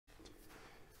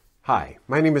Hi,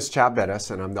 my name is Chap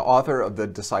Bettis, and I'm the author of The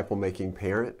Disciple Making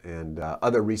Parent and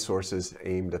other resources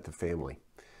aimed at the family.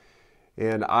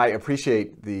 And I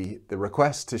appreciate the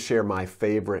request to share my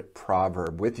favorite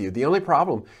proverb with you. The only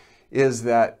problem is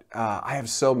that I have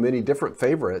so many different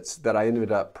favorites that I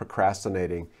ended up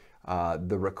procrastinating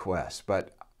the request.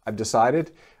 But I've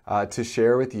decided to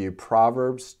share with you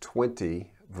Proverbs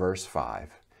 20, verse 5.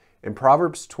 And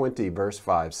Proverbs 20, verse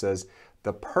 5 says,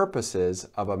 "The purposes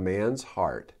of a man's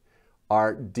heart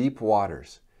are deep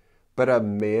waters, but a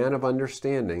man of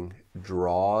understanding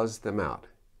draws them out."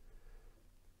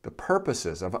 The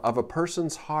purposes of a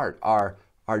person's heart are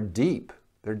deep.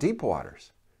 They're deep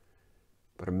waters.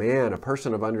 But a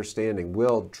person of understanding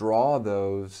will draw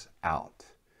those out.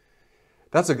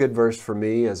 That's a good verse for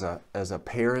me as a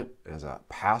parent, as a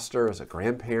pastor, as a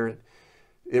grandparent.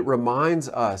 It reminds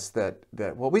us that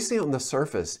what we see on the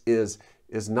surface is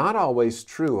not always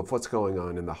true of what's going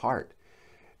on in the heart.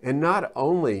 And not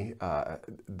only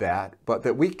that, but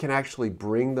that we can actually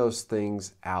bring those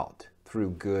things out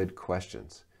through good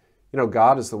questions. You know,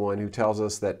 God is the one who tells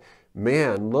us that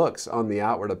man looks on the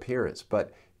outward appearance,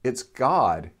 but it's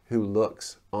God who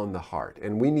looks on the heart.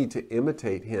 And we need to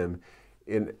imitate him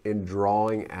in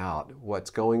drawing out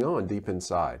what's going on deep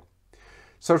inside.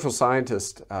 Social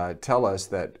scientists tell us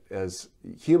that as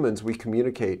humans, we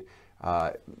communicate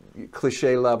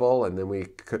cliche level, and then we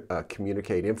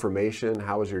communicate information.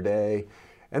 How was your day?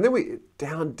 And then we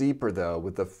down deeper, though,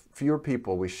 with the fewer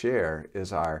people we share,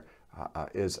 is our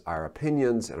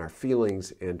opinions and our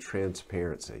feelings and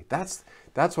transparency. That's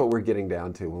what we're getting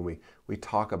down to when we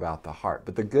talk about the heart.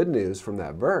 But the good news from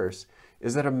that verse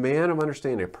is that a man of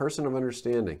understanding, a person of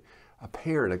understanding, a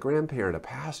parent, a grandparent, a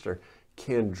pastor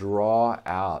can draw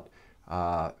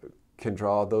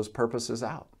those purposes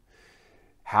out.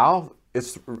 How?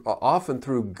 It's often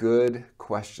through good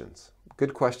questions.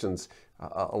 Good questions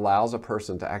allows a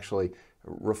person to actually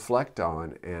reflect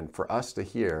on and for us to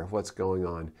hear what's going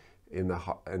on in the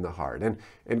heart.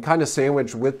 And kind of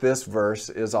sandwiched with this verse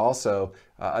is also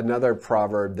another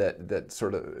proverb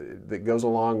that goes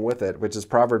along with it, which is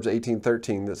Proverbs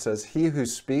 18:13, that says, "He who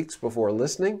speaks before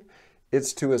listening,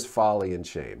 it's to his folly and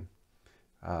shame."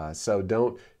 So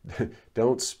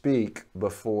don't speak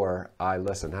before I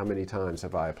listen. How many times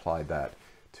have I applied that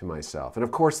to myself? And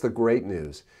of course, the great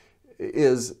news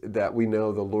is that we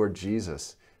know the Lord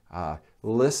Jesus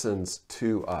listens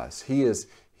to us.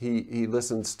 He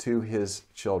listens to his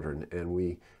children, and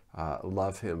we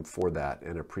love him for that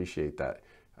and appreciate that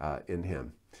in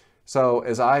him. So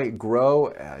as I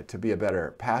grow to be a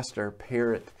better pastor,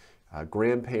 parent,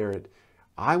 grandparent,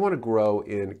 I want to grow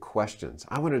in questions.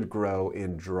 I want to grow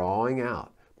in drawing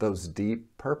out those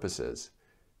deep purposes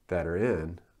that are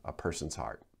in a person's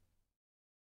heart.